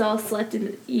 you guys all slept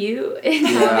in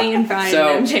Tommy and Brian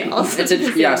So and MJ all slept in the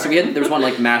same so there was one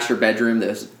like master bedroom that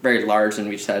was very large, and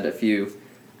we just had a few.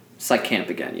 It's like camp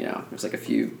again, There's like a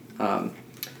few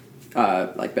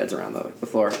like beds around the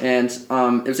floor, and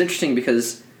it was interesting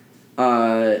because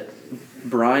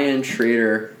Brian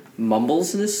Schrader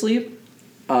mumbles in his sleep,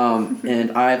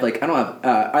 and I at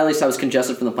least I was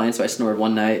congested from the plane, so I snored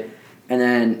one night, and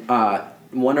then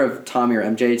one of Tommy or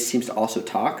MJ seems to also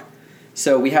talk.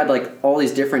 So we had like all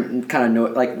these different kind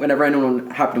of like whenever anyone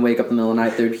happened to wake up in the middle of the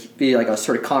night, there'd be like a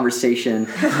sort of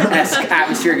conversation-esque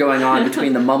atmosphere going on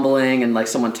between the mumbling and like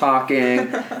someone talking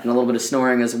and a little bit of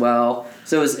snoring as well.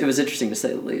 So it was interesting to say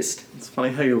the least. It's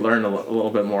funny how you learn a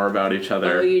little bit more about each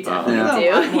other. Oh, you definitely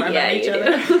A lot do. more about Yeah, each you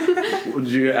other. do.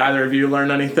 Did you either of you learn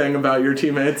anything about your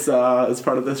teammates as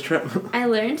part of this trip? I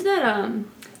learned that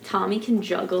Tommy can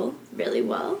juggle really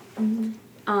well. Mm-hmm.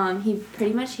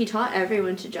 He taught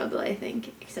everyone to juggle, I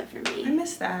think, except for me. I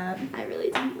miss that. I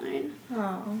really didn't learn,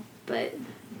 Oh. but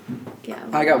yeah.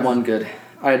 I got one good.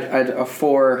 I had a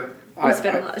 4. We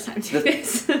spent a lot of time doing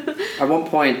this. At one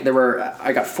point,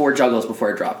 I got 4 juggles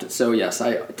before I dropped it. So yes,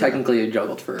 I technically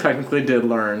juggled for. Technically did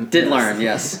learn. Did learn,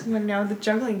 yes. But now the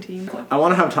juggling team. I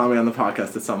want to have Tommy on the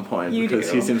podcast at some point You because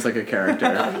do. he seems like a character.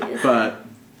 He is.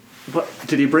 But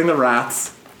did he bring the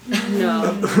rats?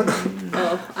 No.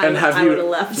 Oh, And I would have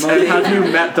left. And have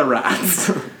you met the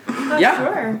rats? Yeah.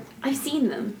 Sure. I've seen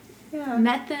them, Yeah.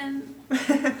 met them,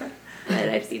 but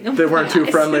I've seen them. They with weren't my too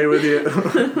eyes. friendly with you.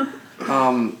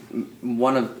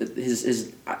 One of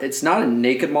his it's not a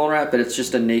naked mole rat, but it's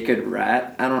just a naked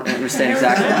rat. I don't understand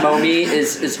exactly. Momi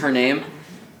is her name.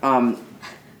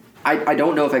 I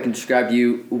don't know if I can describe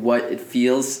you what it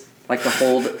feels like to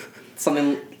hold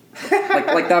something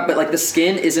like that, but like the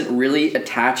skin isn't really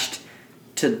attached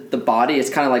to the body. It's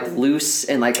kind of like loose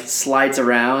and like slides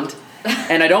around.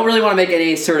 And I don't really want to make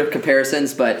any sort of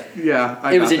comparisons, but Yeah,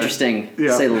 it was interesting,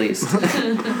 to say the least.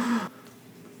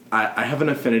 I have an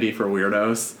affinity for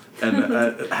weirdos,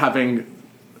 and having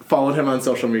followed him on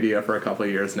social media for a couple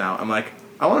of years now, I'm like,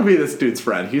 I want to be this dude's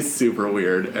friend. He's super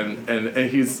weird, and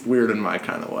he's weird in my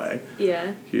kind of way.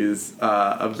 Yeah. He's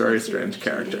a very strange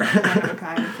character.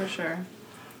 Kind, for sure.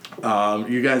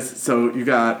 You guys, so you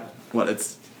got, what,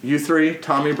 it's you three,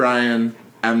 Tommy, Brian,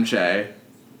 MJ,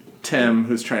 Tim,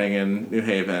 who's training in New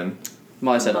Haven,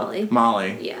 Molly said Molly.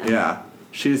 Molly. Yeah.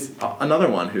 She's another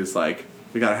one who's like,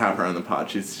 we gotta have her on the pod.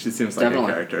 She seems like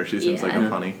Definitely. a character. She seems like Yeah. a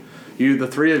funny. The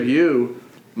three of you,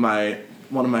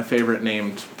 one of my favorite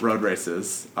named road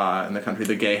races in the country,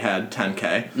 the Gay Head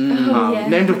 10K. Yeah.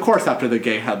 Named, of course, after the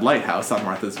Gay Head Lighthouse on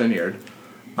Martha's Vineyard.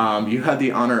 You had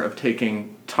the honor of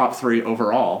taking top 3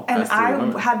 overall. And as three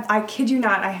women. I kid you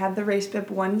not, I had the race bib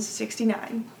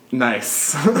 169.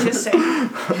 Nice. Just saying.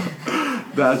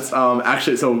 That's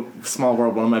actually, so small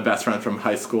world, one of my best friends from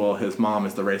high school, his mom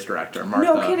is the race director, Martha.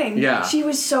 No kidding. Yeah. She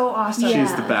was so awesome. Yeah.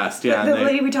 She's the best, yeah. The and they-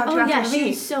 lady we talked Oh about yeah, the she meet.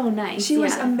 was so nice. She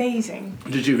was yeah. amazing.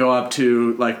 Did you go up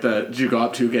to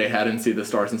Gay Head and see the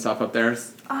stores and stuff up there?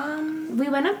 We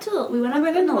went up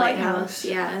in the lighthouse.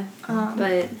 Yeah.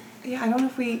 But Yeah, I don't know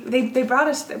if they brought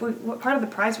us, part of the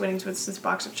prize winnings was this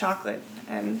box of chocolate,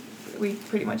 and we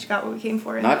pretty much got what we came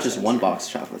for. in Not that just sense. one box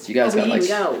of chocolates. You guys got we like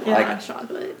got a lot yeah. of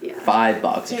chocolate. Yeah. 5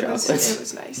 boxes of It chocolates.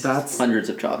 was nice. That's Hundreds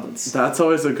of chocolates. That's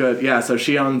always a good, yeah, so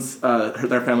she owns,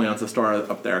 their family owns a store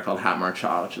up there called Hatmar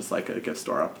Cha, which is like a gift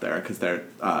store up there, because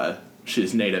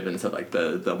she's native, and so like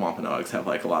the Wampanoags have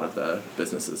like a lot of the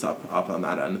businesses up on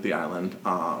that end of the island.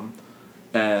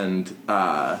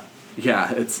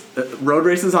 Yeah, it's road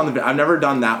races I've never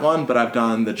done that one, but I've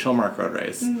done the Chilmark Road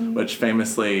Race, which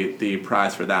famously the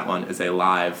prize for that one is a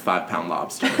live 5-pound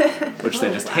lobster, which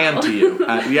they just hand to you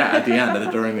at the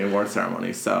end during the award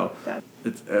ceremony. So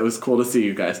it was cool to see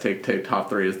you guys take top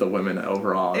 3 as the women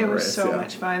overall. In It the was race, so yeah.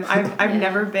 much fun. I've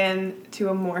never been to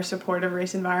a more supportive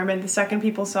race environment. The second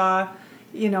people saw,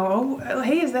 oh,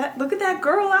 hey, look at that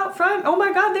girl out front. Oh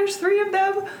my God, there's 3 of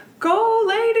them. Go,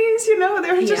 ladies. They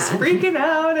were just Yeah. freaking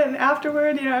out. And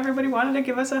afterward, everybody wanted to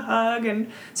give us a hug.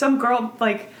 And some girl,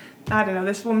 I don't know,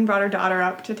 this woman brought her daughter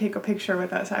up to take a picture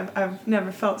with us. I've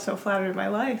never felt so flattered in my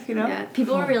life, Yeah.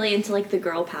 People were really into like the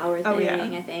girl power thing. Oh, yeah.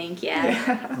 I think.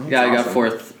 Yeah. Yeah, I got awesome.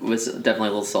 4th. Was definitely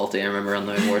a little salty. I remember on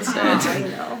the award I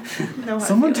stand. know. No hard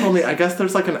Someone told me, feelings. I guess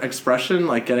there's like an expression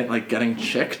like getting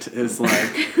chicked is like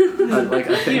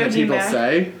a thing that Jean people Mac.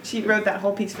 say. She wrote that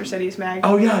whole piece for Cities Mag.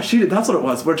 Oh yeah, she did. That's what it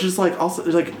was. Which is like also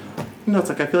like, it's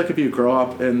like I feel like if you grow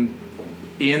up in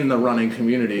the running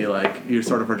community, like you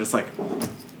sort of are just like,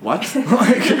 what?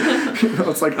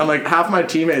 It's like I'm like half my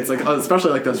teammates, like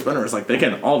especially like the sprinters, like they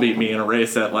can all beat me in a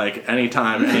race at like any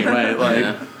time, anyway. Like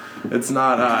Yeah. it's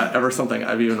not ever something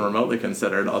I've even remotely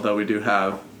considered. Although we do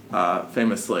have.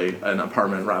 Famously, an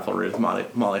apartment rivalry with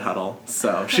Molly Huddle,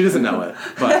 so she doesn't know it.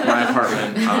 But my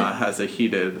apartment has a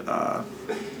heated,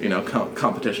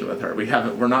 competition with her.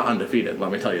 We're not undefeated. Let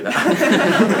me tell you that.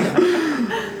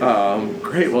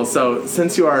 Great. Well, so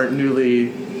since you are newly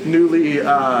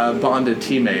bonded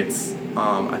teammates,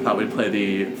 I thought we'd play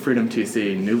the Freedom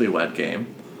TC Newlywed game.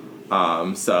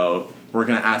 So we're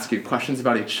gonna ask you questions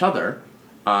about each other.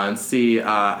 And see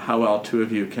how well 2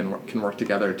 of you can work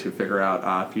together to figure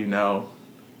out if you know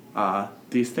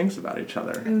these things about each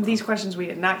other. And these questions we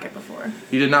did not get before.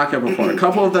 You did not get before. A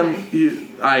couple of them,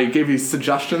 I gave you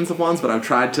suggestions of ones, but I've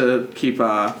tried to keep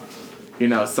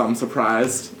some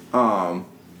surprised.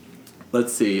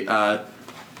 Let's see.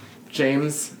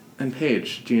 James and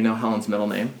Paige, do you know Helen's middle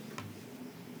name?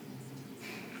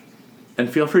 And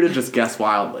feel free to just guess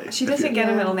wildly. She if doesn't you- get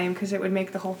a middle name because it would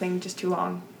make the whole thing just too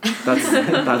long.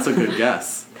 That's a good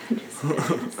guess.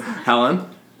 Helen?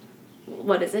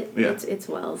 What is it? Yeah. It's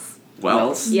Wells.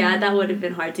 Wells. Yeah, that would have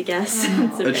been hard to guess.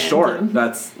 It's short.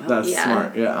 That's Yeah.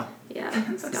 smart. Yeah.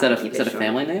 Yeah. Is that a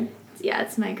family name? Yeah,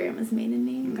 it's my grandma's maiden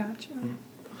name. Gotcha.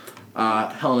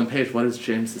 Helen and Paige, what is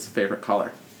James's favorite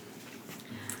color?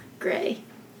 Gray.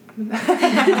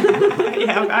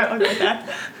 Yeah, I'll get that.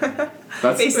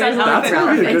 That's Based on that's outfit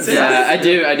gonna be a good preferences. guess.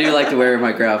 Yeah, I do like to wear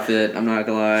my gray outfit. I'm not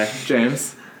gonna lie.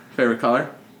 James, favorite color?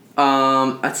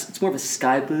 It's more of a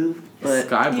sky blue, but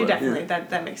Sky blue. You definitely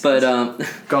that makes but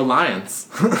sense. Go Lions.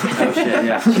 oh shit,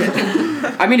 yeah,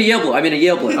 shit. I mean a Yale blue.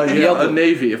 Oh, Yale yeah, a blue.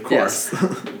 navy, of course.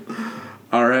 Yes.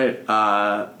 All right.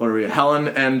 What are we? Helen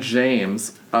and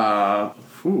James.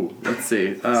 Let's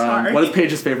see. Sorry. What is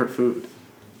Paige's favorite food?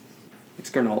 It's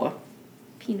granola.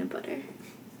 Peanut butter.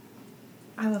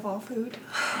 I love all food.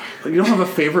 You don't have a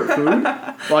favorite food?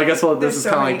 Well, I guess this There's is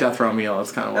so kind of many. like death row meal.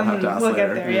 It's kind of we'll have to ask We'll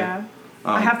later. get there, yeah.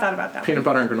 I have thought about that. Peanut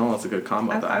butter and granola is a good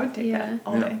combo. I would take Yeah. that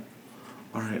all Yeah. day.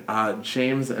 All right.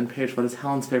 James and Paige. What is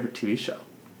Helen's favorite TV show?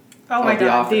 Oh my The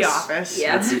god, The Office. Office.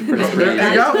 Yeah. That's pretty There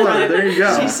you go. There you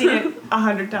go. She's seen it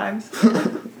 100 times.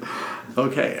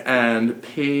 Okay, and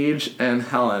Paige and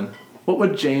Helen, what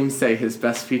would James say his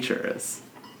best feature is?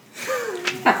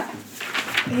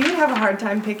 He would have a hard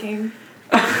time picking,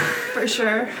 for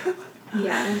sure.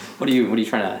 Yeah. What are you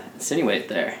trying to insinuate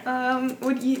there?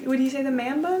 Would you say the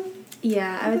man bun?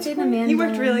 Yeah, I would say the man. He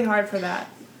worked really hard for that,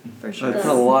 for sure. Put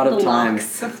a lot of the time.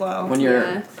 locks. The flow. When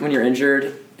you're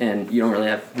injured and you don't really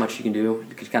have much you can do,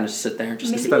 you could kind of just sit there and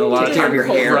just Maybe Spend a lot of take care time of your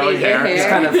hair. growing hair. Just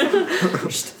kind of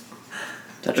just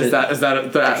touch Is it. that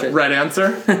Touch the it. right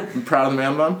answer? I'm proud of the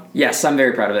man bun. Yes, I'm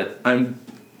very proud of it.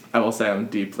 I will say I'm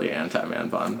deeply anti man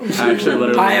bun. I actually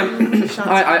literally. I am. Shots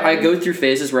I fired. go through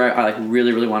phases where I like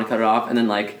really want to cut it off, and then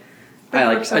like But I you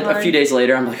like work so a hard. few days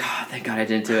later I'm like, oh, thank God I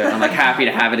didn't do it. I'm like happy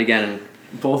to have it again.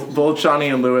 Both Johnny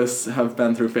and Lewis have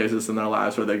been through phases in their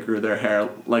lives where they grew their hair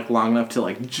like long enough to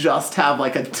like just have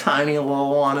like a tiny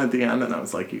little one at the end, and I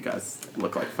was like, you guys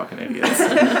look like fucking idiots.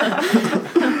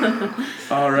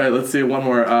 All right, let's see one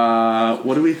more.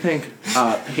 What do we think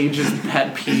Paige's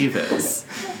pet peeve is?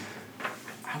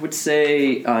 I would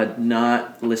say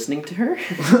not listening to her.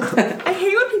 I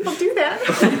hate when people do that.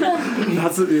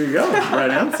 That's there you go.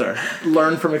 Right answer.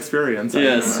 Learn from experience. I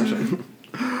Yes. imagine.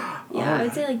 Yeah, I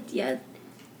would say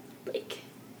like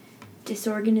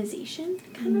disorganization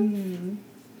kind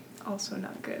Also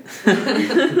not good.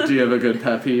 Do you have a good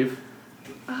pet peeve?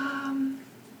 I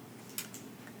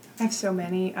have so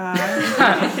many.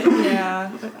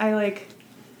 Yeah, but I like.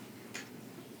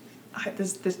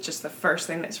 This is just the first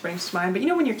thing that springs to mind. But you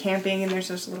know when you're camping and there's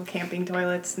those little camping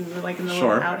toilets and like in the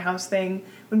Sure. little outhouse thing,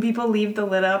 when people leave the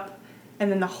lid up,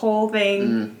 and then the whole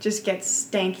thing just gets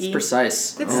stanky. It's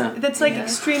precise. That's like Yeah.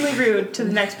 extremely rude to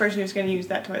the next person who's going to use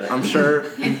that toilet. I'm sure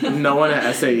no one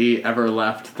at SAE ever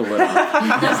left the lid up.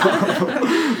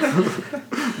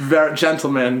 Very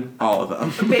gentlemen, all of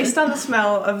them. Based on the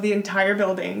smell of the entire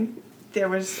building, there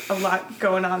was a lot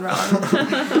going on wrong in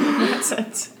that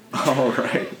sense. All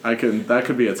right, that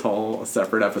could be its whole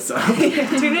separate episode.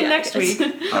 Tune in next week.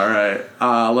 All right,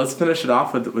 let's finish it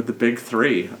off with the big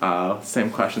three.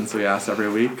 Same questions we ask every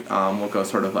week. We'll go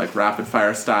sort of like rapid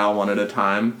fire style, one at a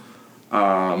time.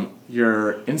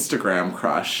 Your Instagram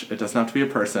crush. It doesn't have to be a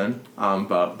person.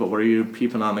 But what are you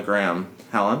peeping on the gram,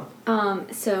 Helen?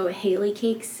 So Haley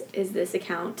Cakes is this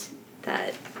account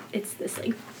that it's this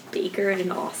like baker in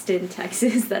Austin,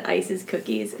 Texas that ices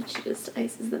cookies, and she just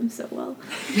ices them so well.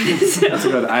 That's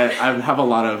good. I have a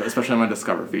lot of, especially on my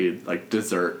Discover feed, like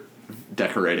dessert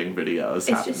decorating videos.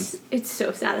 It's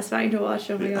so satisfying to watch.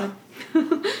 Oh my god.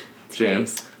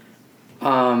 James.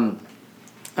 I'm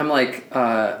like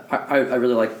I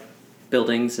really like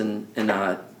buildings and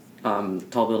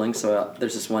tall buildings. So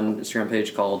there's this one Instagram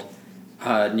page called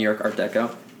New York Art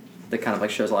Deco that kind of like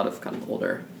shows a lot of kind of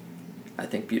older, I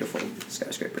think, beautiful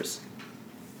skyscrapers.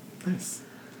 Nice.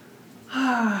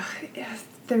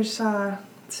 There's so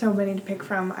many to pick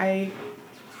from. I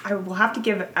will have to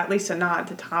give at least a nod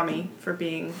to Tommy for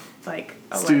being like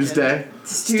a Stu's legend. Day.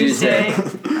 Stu's Day.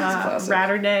 classic.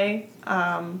 Ratter Day.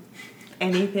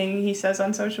 Anything he says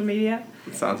on social media.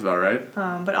 Sounds about right.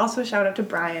 But also shout out to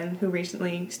Brian, who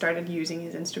recently started using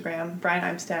his Instagram. Brian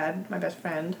Imstad, my best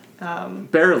friend.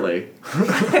 Barely.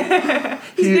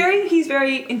 He's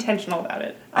very intentional about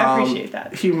it. I appreciate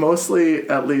that. He mostly,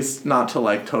 at least not to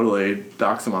like totally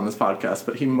dox him on this podcast,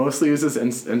 but he mostly uses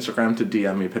Instagram to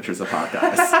DM me pictures of hot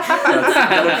guys.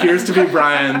 That appears to be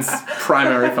Brian's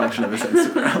primary function of his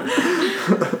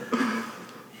Instagram.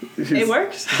 It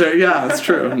works. Yeah, it's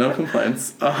true. No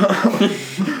complaints.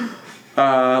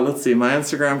 Let's see. My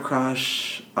Instagram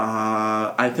crush.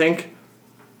 I think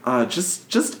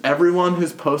just everyone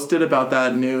who's posted about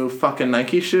that new fucking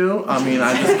Nike shoe. I mean,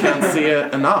 I just can't see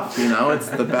it enough. You know, it's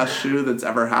the best shoe that's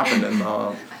ever happened,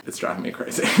 and it's driving me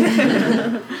crazy.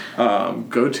 Go-to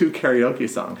karaoke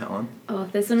song, Helen. Oh,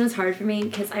 this one was hard for me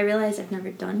because I realized I've never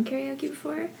done karaoke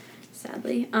before.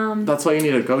 Sadly. That's why you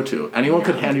need a go-to. Anyone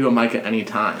could hand you a mic at any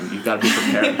time. You've got to be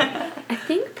prepared. I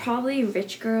think probably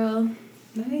Rich Girl.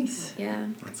 Nice. Yeah.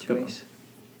 That's a good one. Choice.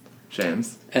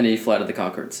 James? Any Flight of the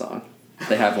Conchords song.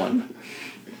 They have one.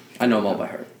 I know them all by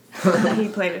heart. He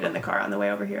played it in the car on the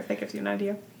way over here, if that gives you an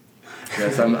idea.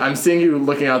 Yes, I'm seeing you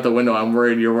looking out the window. I'm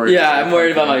worried you're worried. Yeah, I'm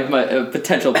worried about my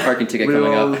potential parking ticket We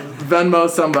coming will up. Venmo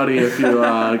somebody if you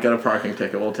get a parking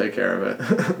ticket. We'll take care of it.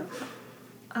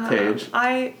 Paige?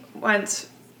 I went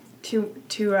to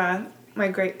my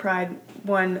great pride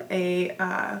won a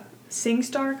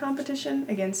SingStar competition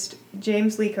against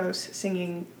James Likos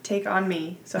singing "Take on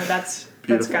Me," so that's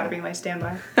Beautiful. got to be my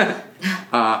standby.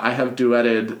 I have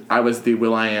duetted. I was the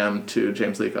will.i.am to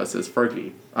James Likos'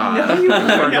 Fergie. No, you were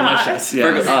not. Fergalicious,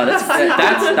 yes.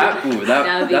 That would be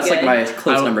that's like good. my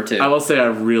close number 2. I will say I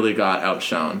really got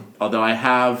outshone. Although I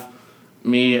have,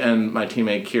 me and my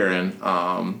teammate Kieran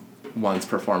once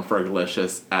performed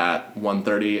Fergalicious at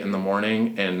 1:30 in the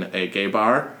morning in a gay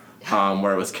bar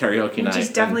where it was karaoke night. Which is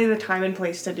definitely the time and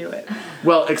place to do it.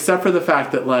 Well, except for the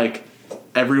fact that, like,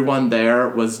 everyone there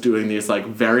was doing these, like,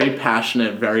 very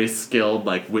passionate, very skilled,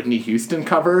 like, Whitney Houston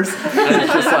covers. And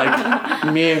it's just, like,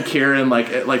 me and Kieran,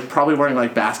 like probably wearing,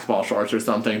 like, basketball shorts or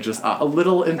something, just a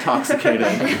little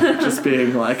intoxicating. Just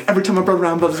being, like, every time I run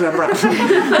around,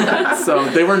 So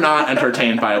they were not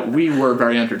entertained by it. We were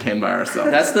very entertained by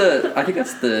ourselves. I think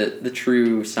that's the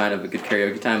true sign of a good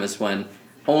karaoke time is when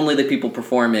only the people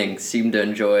performing seem to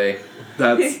enjoy.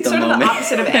 That's It's sort of moment. the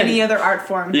opposite of any other art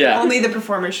form. Yeah. Only the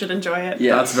performers should enjoy it.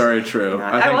 Yeah. That's very true.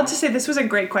 I want to say this was a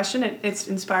great question. It's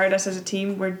inspired us as a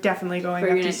team. We're definitely going We're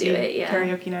up gonna to see do it, yeah.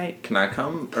 karaoke night. Can I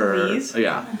come? Or, Please.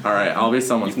 Yeah. All right. I'll be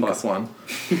someone's plus one.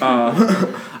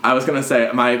 I was gonna say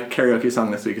my karaoke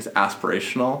song this week is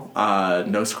Aspirational.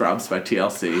 No Scrubs by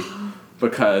TLC,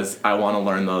 because I want to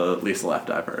learn the Lisa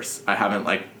Left Eye verse. I haven't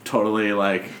totally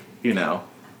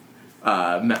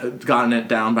gotten it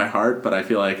down by heart, but I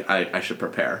feel like I should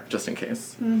prepare just in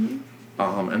case. Mm-hmm.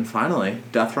 And finally,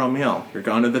 Death Row Meal. You're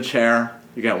going to the chair.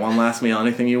 You get one last meal,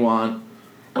 anything you want.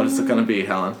 What is it going to be,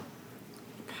 Helen?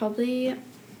 Probably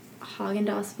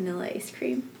Haagen-Dazs vanilla ice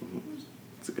cream.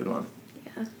 It's a good one.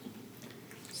 Yeah.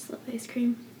 Just love ice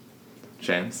cream.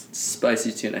 James?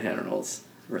 Spicy tuna hand rolls.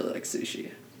 Really like sushi.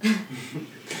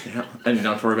 Yeah. And you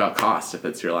don't have to worry about cost if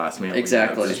it's your last meal.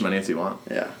 Exactly. You have as many as you want.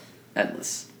 Yeah.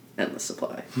 Endless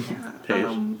supply. Yeah.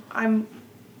 Paige?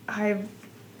 I've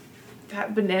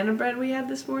that banana bread we had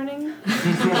this morning.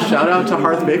 Shout out to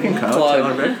Hearth Baking Co.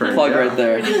 Taylor Bickford. Plug Yeah. right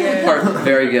there. Heart,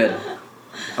 very good.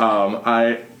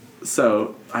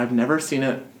 I've never seen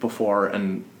it before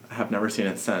and have never seen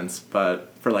it since,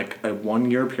 but for like a 1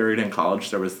 year period in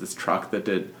college, there was this truck that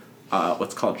did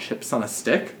what's called chips on a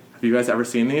stick. Have you guys ever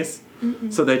seen these?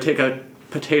 Mm-mm. So they take a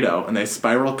potato and they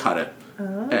spiral cut it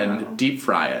and deep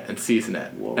fry it and season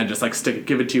it. Whoa. And just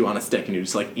give it to you on a stick, and you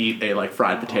just eat a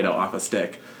fried potato off a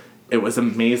stick. It was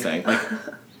amazing.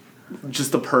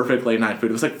 Just the perfect late night food.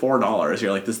 It was $4.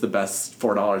 You're this is the best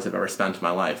 $4 I've ever spent in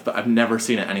my life. But I've never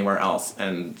seen it anywhere else,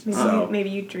 and Maybe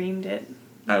you dreamed it.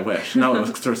 I wish. No, it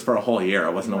was just for a whole year.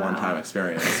 It wasn't a one-time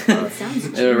experience. It sounds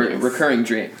A genius. recurring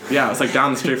dream. Yeah, it was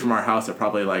down the street from our house. It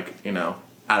probably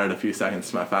added a few seconds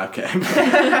to my 5K.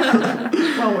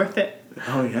 Well worth it.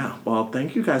 Oh yeah. Well,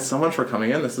 thank you guys so much for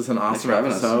coming in. This is an awesome for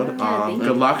having us. episode. Yeah, thank Good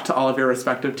you. luck to all of your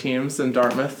respective teams in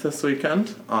Dartmouth this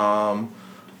weekend.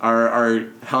 Our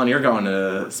Helen, you're going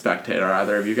to spectate. Are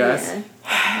either of you guys?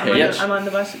 Yeah. Paige? I'm on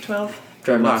the bus at 12.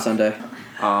 Driving luck. up Sunday.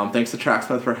 Thanks to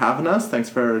Tracksmith for having us. Thanks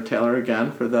for Taylor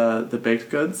again for the baked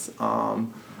goods.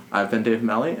 I've been Dave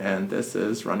Melly, and this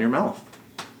is Run Your Mouth.